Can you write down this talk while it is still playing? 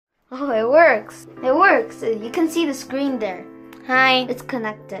Oh, it works. It works. You can see the screen there. Hi. It's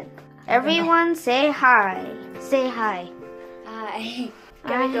connected. Everyone say hi. Say hi. Hi.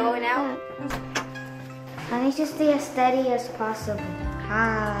 Can we go now? I need to stay as steady as possible.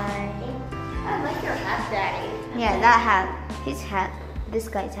 Hi. I like your hat, Daddy. Yeah, that hat. His hat. This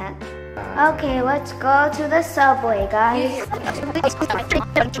guy's hat. Okay, let's go to the subway, guys.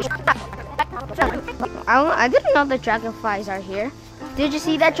 I didn't know the dragonflies are here. Did you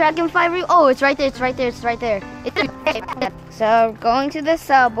see that dragonfly? Oh, it's right there, it's right there, it's right there. So, going to the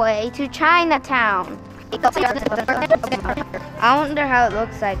subway to Chinatown. I wonder how it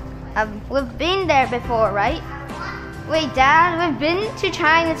looks like. We've been there before, right? Wait, Dad, we've been to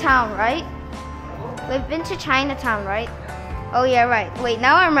Chinatown, right? We've been to Chinatown, right? Oh yeah, right. Wait,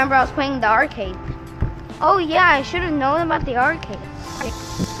 now I remember I was playing the arcade. Oh yeah, I should have known about the arcade.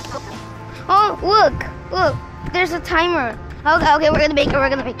 Oh, look, there's a timer. Okay, we're gonna make it,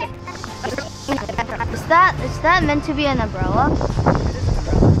 Is that meant to be an umbrella?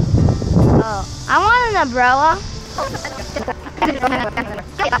 Oh, I want an umbrella.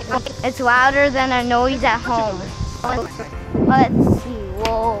 It's louder than a noise at home. Let's see,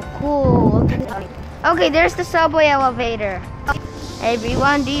 whoa, cool. Okay, there's the subway elevator.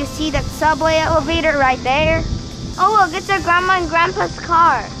 Everyone, do you see that subway elevator right there? Oh look, it's our grandma and grandpa's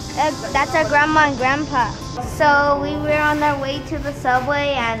car. That's our grandma and grandpa. So we were on our way to the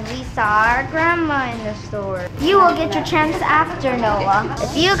subway and we saw our grandma in the store. You will get your chance after, Noah.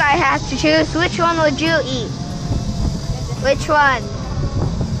 If you guys had to choose, which one would you eat? Which one?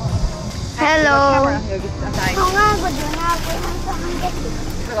 Hello.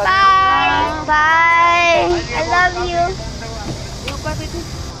 Bye. Bye. I love you.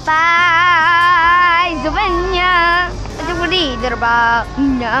 Bye. Zubenya.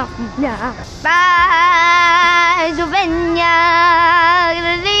 Bye. Zubenya.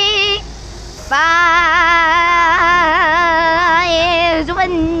 Bye.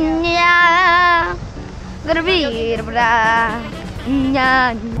 Zubenya.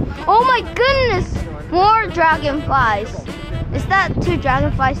 Oh my goodness! More dragonflies. Is that two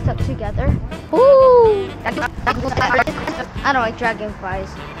dragonflies stuck together? Ooh! I don't like dragonflies.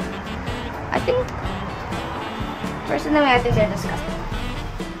 I think, personally, I think they're disgusting.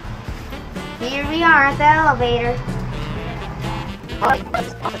 Here we are at the elevator.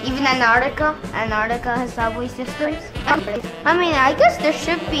 Even Antarctica has subway systems. I mean, I guess there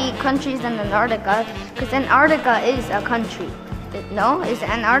should be countries in Antarctica, because Antarctica is a country. No? Is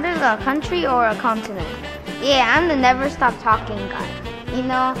Antarctica a country or a continent? Yeah, I'm the never stop talking guy. You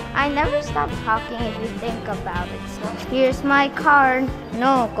know, I never stop talking if you think about it. So here's my card.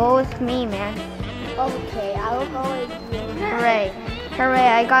 No, go with me, man. Okay, I will go with you. Hooray. Hooray,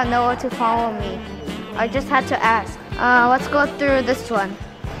 I got Noah to follow me. I just had to ask. Let's go through this one.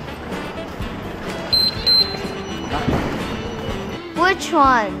 Which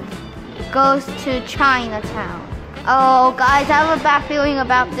one goes to Chinatown? Oh, guys, I have a bad feeling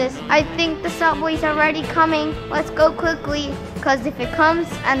about this. I think the subway's already coming. Let's go quickly, because if it comes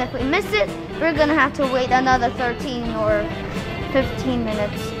and if we miss it, we're gonna have to wait another 13 or 15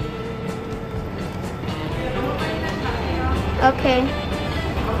 minutes. Okay.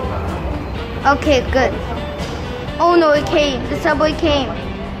 Okay, good. Oh no, it came. The subway came.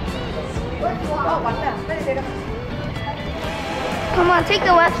 Come on, take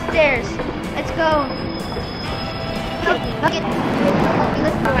the left stairs. Let's go. Okay.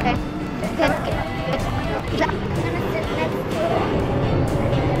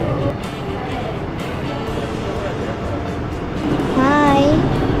 Hi.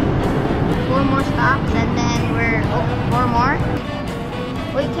 4 more stops and then we're 4 more.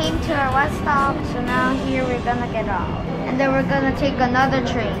 We came to our last stop, so now here we're gonna get off. And then we're gonna take another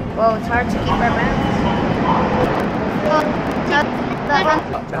train. Whoa, it's hard to keep our balance.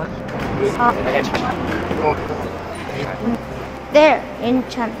 There,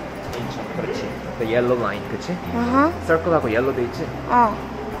 Incheon. 그렇지. The yellow line, 그치? Circle하고 yellow 돼 있지?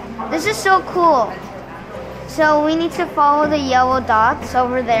 This is so cool. So we need to follow the yellow dots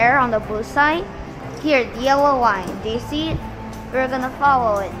over there on the blue side. Here, the yellow line. Do you see it? We're gonna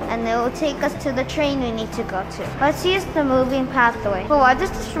follow it, and it will take us to the train we need to go to. Let's use the moving pathway. Oh, why does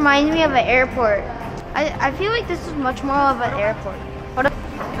this remind me of an airport? I feel like this is much more of an airport.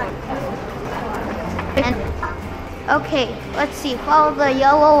 Okay, let's see. Follow the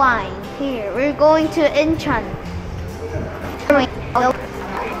yellow line. Here, we're going to Incheon.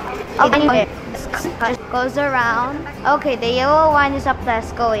 Okay, goes around. Okay, the yellow line is up the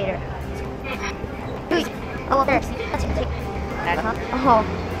escalator. Oh,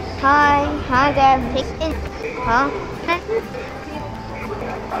 hi there. Take in. Huh?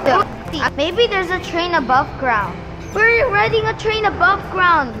 Maybe there's a train above ground. We're riding a train above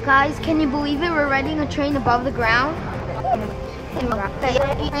ground. Guys, can you believe it? We're riding a train above the ground.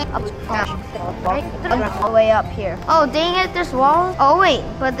 All the way up here. Oh, dang it, there's walls. Oh, wait,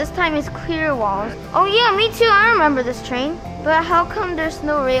 but this time it's clear walls. Oh, yeah, me too. I remember this train. But how come there's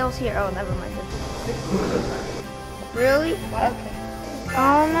no rails here? Oh, never mind. Really? Okay.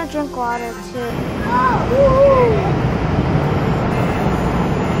 I want to drink water too.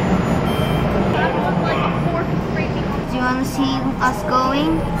 Do you want to see us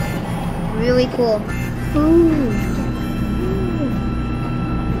going? Really cool. Ooh.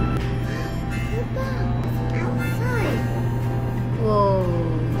 Outside. Whoa.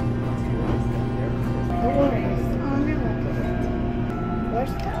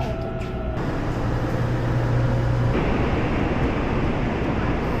 Where's the other tree?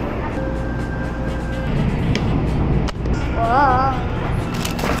 Whoa.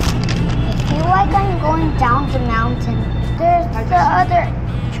 I feel like I'm going down the mountain. There's the other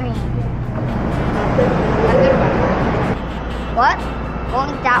train. What?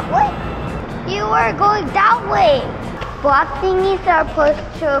 Going that way? You were going that way. Block thingies are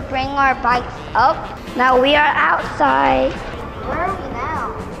supposed to bring our bikes up. Now we are outside. Where are we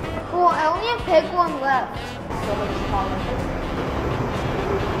now? Oh, I only have peg one left.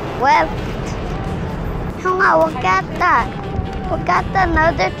 Left. Honga, look at that. Look at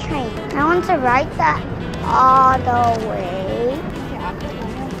another train. I want to ride that all the way.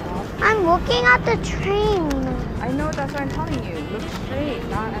 I'm looking at the train. I know, that's what I'm telling you. Look straight,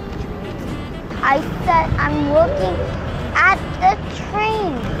 not at the train. I said I'm looking at the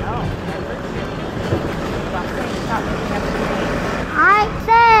train. No. Stop looking at the train. I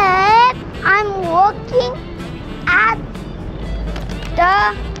said I'm looking at the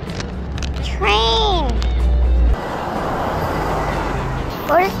train.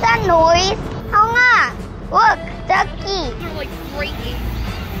 What is that noise? Honga, look, ducky. They're like breaking.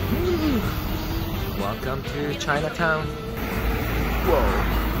 Welcome to Chinatown. Whoa.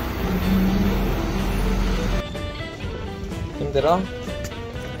 힘들어?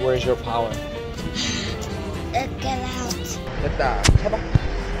 Where's your power? Get out. 됐다. 해봐.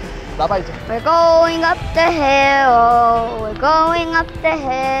 나봐 이제. We're going up the hill. We're going up the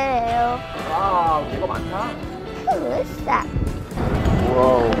hill. 와, 이거 많다. Who is that?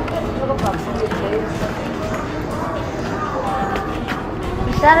 Whoa.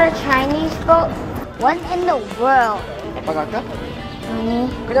 Is that a Chinese boat? What in the world? 아빠 갈까? 아니,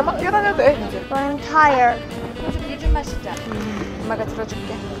 그냥 막 뛰어다녀도 돼. but I'm tired. 물 좀 마시자. 엄마가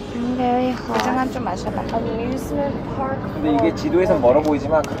들어줄게. I'm very hot. 짜장면 좀 마셔봐. Amusement park. 근데 이게 지도에선 멀어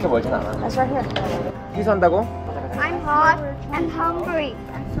보이지만 그렇게 멀진 않아. That's right here. 여기서 한다고? I'm hot and hungry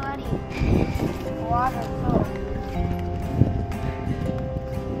and sweaty. Water, so.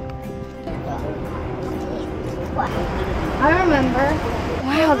 I remember.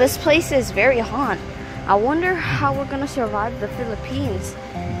 Wow, this place is very hot. I wonder how we're gonna survive the Philippines.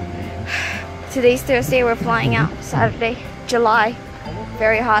 Today's Thursday, we're flying out. Saturday, July.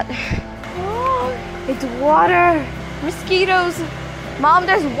 Very hot. Oh, it's water. Mosquitoes. Mom,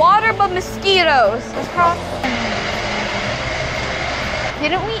 there's water but mosquitoes. Let's cross.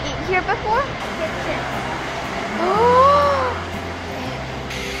 Didn't we eat here before? Oh.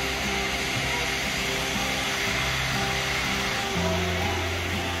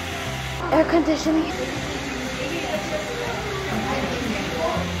 Air conditioning.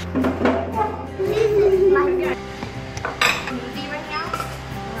 This is my smoothie right now.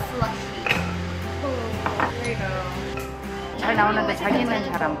 Slushy. There you go. 잘 나오는데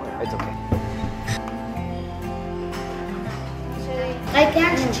자기는 잘 안 보여. It's okay. I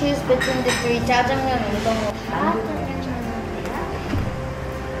can't choose between the three. 짜장면, udon,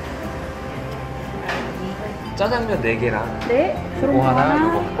 짜장면 4개랑 네? 그거 하나, 이거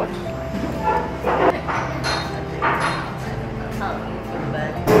먹을 거야.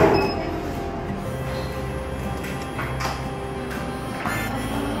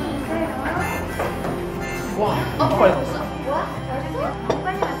 와, 빨리 왔어.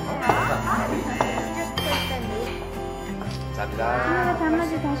 감사합니다.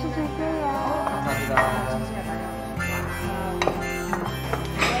 단무지 다시 줄게요. 감사합니다.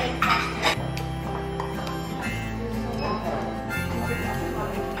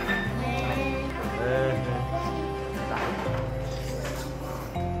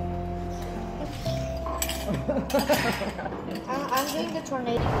 I'm doing the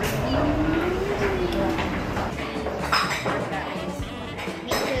tornado.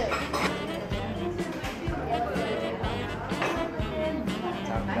 Me too.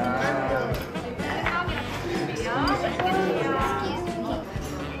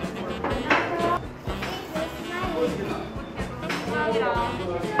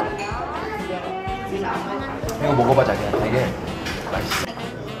 이거 먹어봐 자기야. 되게 맛있어.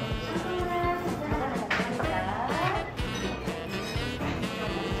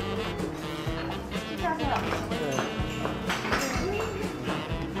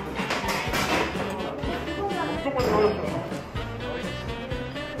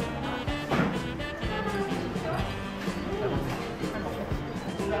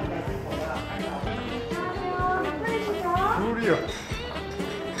 물이요.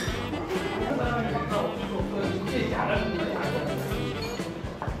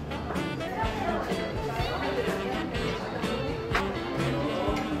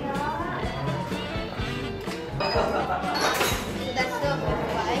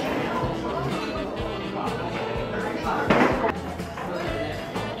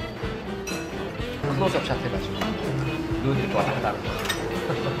 클로즈업 샷 해가지고 눈 이렇게 왔다 갔다 하는 거.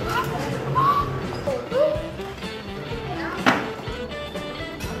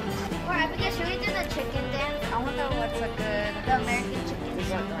 Or I guess should we do the chicken dance? I wonder what's a good the American chicken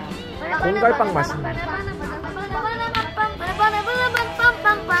dance. 공갈빵 맛있네.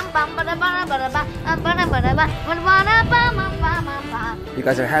 You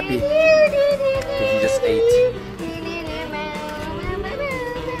guys are happy because you just ate.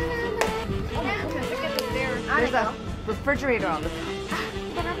 There's a refrigerator on the top.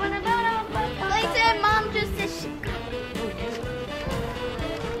 Later, Mom just says if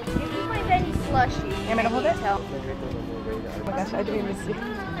you find any slushy. You want me to hold it? Oh my gosh, I didn't even see.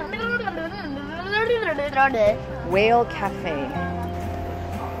 Whale Cafe.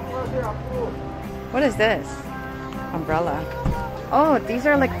 What is this? Umbrella. Oh, these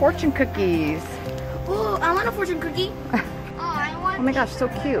are like fortune cookies. Oh, I want a fortune cookie. I want. Oh my gosh, so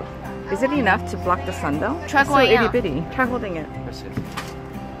cute. Is it enough to block the sun though? Try It's so going itty out. bitty. Try holding it. It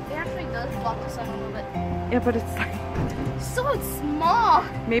actually does block the sun a little bit. Yeah, but it's like, So small.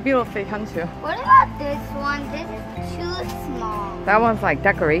 maybe it'll fit Hyunsu. What about this one? This is too small. That one's like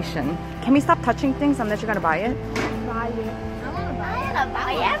decoration. Can we stop touching things unless you're gonna buy it? Buy it. I want to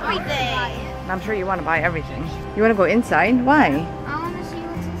buy everything. I'm sure you want to buy everything. You want to go inside? Why? I want to see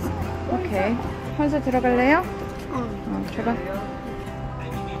what's inside. Okay. 현수 들어갈래요? 들어가.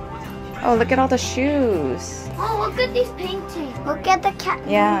 Oh, look at all the shoes. Oh, look at these paintings. Look at the cat.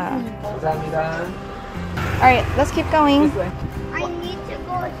 Yeah. 감사합니다. All right, let's keep going. I need to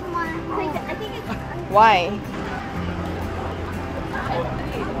go to my home. I think it's. Why?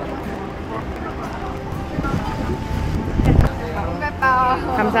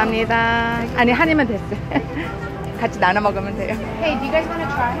 감사합니다. 아니, 한 입만 됐어요. 같이 나눠 먹으면 돼요. Hey, do you guys want to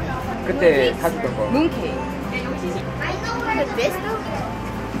try? 그때 사주던 거. Mooncake. I know where this is.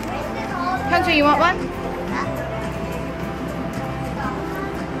 현수, you want one?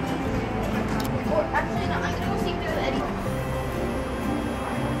 Actually, no, I'm gonna go see through Eddie.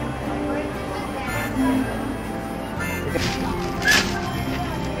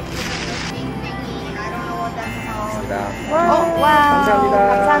 I don't know what that's called. Oh, wow.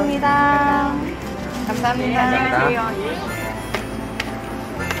 감사합니다. 감사합니다.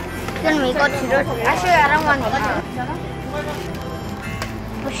 그럼 이거 뒤로. Actually, I don't want it.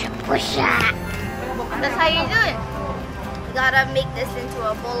 Push it. That's how you do it. You gotta make this into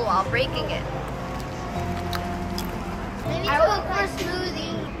a bowl while breaking it. Maybe cook for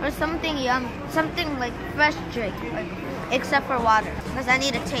smoothie or something yum, something like fresh drink, like, except for water, because I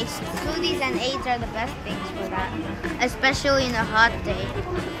need a taste. Smoothies and aids are the best things for that, especially in a hot day.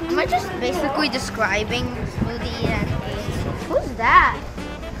 Am I just basically describing smoothie and aids? Who's that?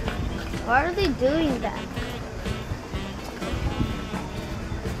 Why are they doing that?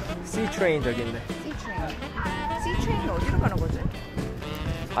 C 트레인 저기 있네. C-트레인 어디로 가는 거지?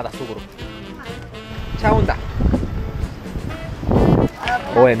 바닷속으로. 차 온다.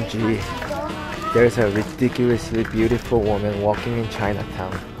 OMG. There's a ridiculously beautiful woman walking in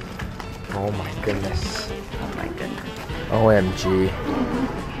Chinatown. Oh my goodness. Oh my goodness. OMG.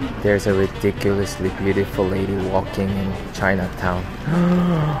 There's a ridiculously beautiful lady walking in Chinatown.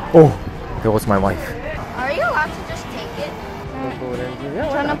 Oh, there was my wife. Are you allowed to just take it?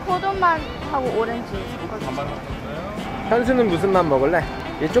 저는 포도만 하고 오렌지. 현수는 무슨 맛 먹을래?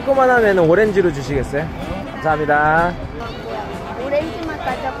 이 조그만하면 오렌지로 주시겠어요? 감사합니다. 오렌지 맛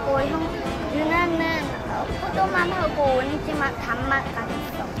가졌고 유나는 포도맛 하고 오렌지 맛 단맛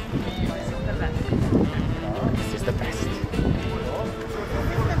가졌어. This is the best. This is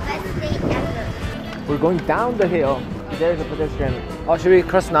the best date ever. We're going down the hill. There's a pedestrian. Oh, should we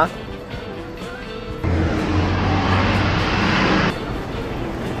cross now?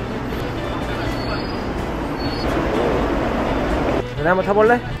 너네 한번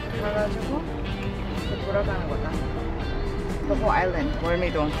타볼래? 가가지고 돌아가는 거다. The whole island.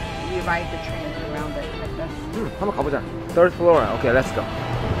 월미도. You ride the train around it like this. 한번 가보자. Third floor. Okay, let's go.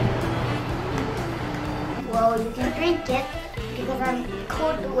 Well, you can drink it because I'm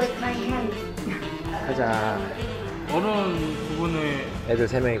cold with my hands. 가자. 어른 두 분의 애들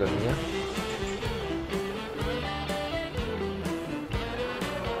 3명이거든요.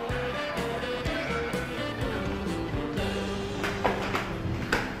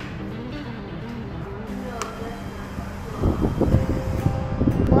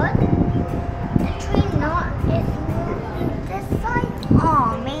 What? The train not is moving this side?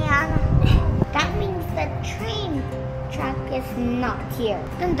 Oh man. That means the train track is not here.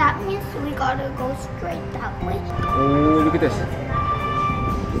 Then that means we gotta go straight that way. 오, 이렇게 됐어.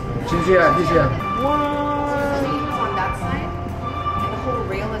 진수야, 희수야. The train is on that side, and the whole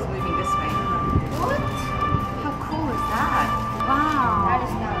rail is moving this way. What? How cool is that? Wow. That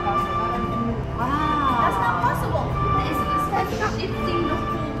is not possible. Wow. That's not possible. Is this That's not- shifting the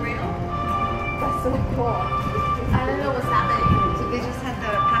whole rail? That's so cool. I don't know what's happening. So they just had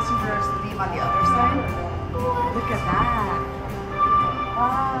the passengers leave on the other side? Look at that.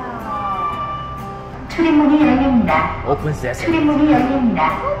 Wow. 출입문이 열립니다. 오픈 세션. 출입문이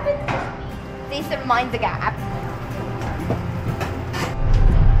열립니다. Please mind the gap.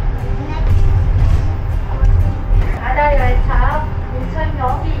 바다열차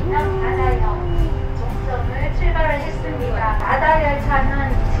인천역이 있는 바다역 종점을 출발을 했습니다. 바다열차는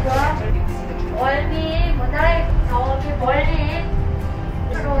지금 월미 문화의 저기 멀리로는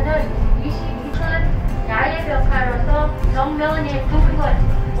 22분 야외벽화로서 정면의 둥근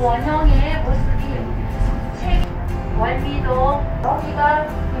원형의 모습이 책 월미도 여기가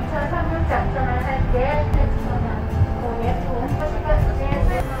인천 상륙 작전을 할 때 예쁜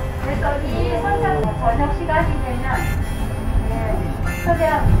그래서 이 선상 저녁 시간이 되면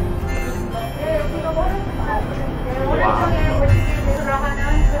서대한 지금 오른쪽에 모습이 돌아가는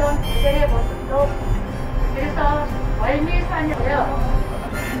그런 무대의 모습도 그래서 월미산이고요.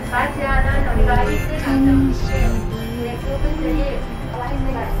 맞이하는 우리가 이틀 그분들이 와 있는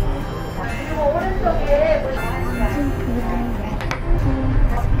것 같습니다. 그리고 오른쪽에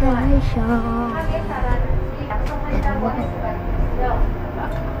하계사라든지 약속한다고 할 수가 있고요.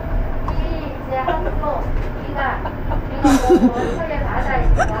 이 이제 항구 우리가 서해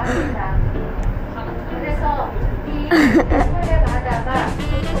바다에서 왔습니다. 그래서 이 서해 바다가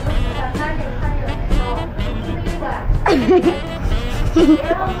장난의 사이에서 우리가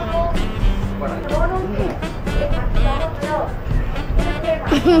대형으로 들어오는 게 바뀌고요. 이렇게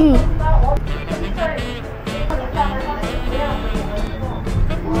바뀌어가 없을 영상을 하고있고요.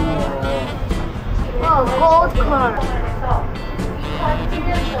 Oh, gold car.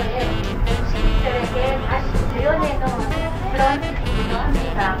 2001년도에 시민들에게 다시 재현해놓은 그런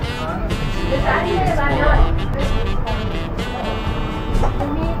기념입니다. 그 사진을 가면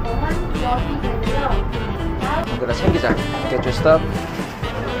몸이 몸은 기억이 되고요. 얘들아 챙기자. Get your stuff.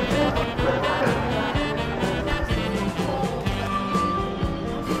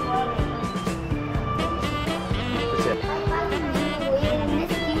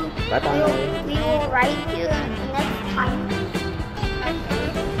 Bye-bye. We will write you next time.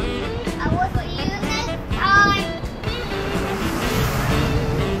 I will see you next time.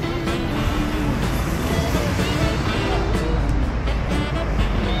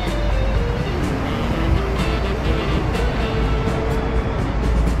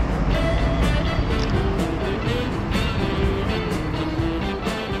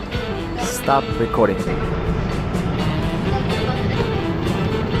 Stop recording.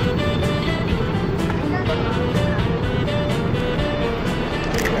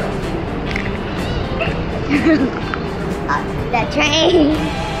 Up to the train.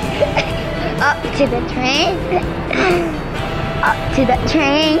 Up to the train. Up to the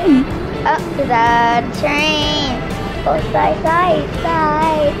train. Up to the train. Oh, side, side,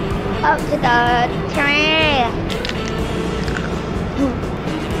 side. Up to the train.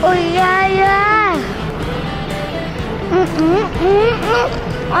 Oh, yeah, yeah. Mm-mm-mm-mm.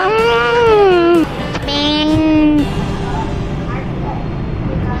 Mm.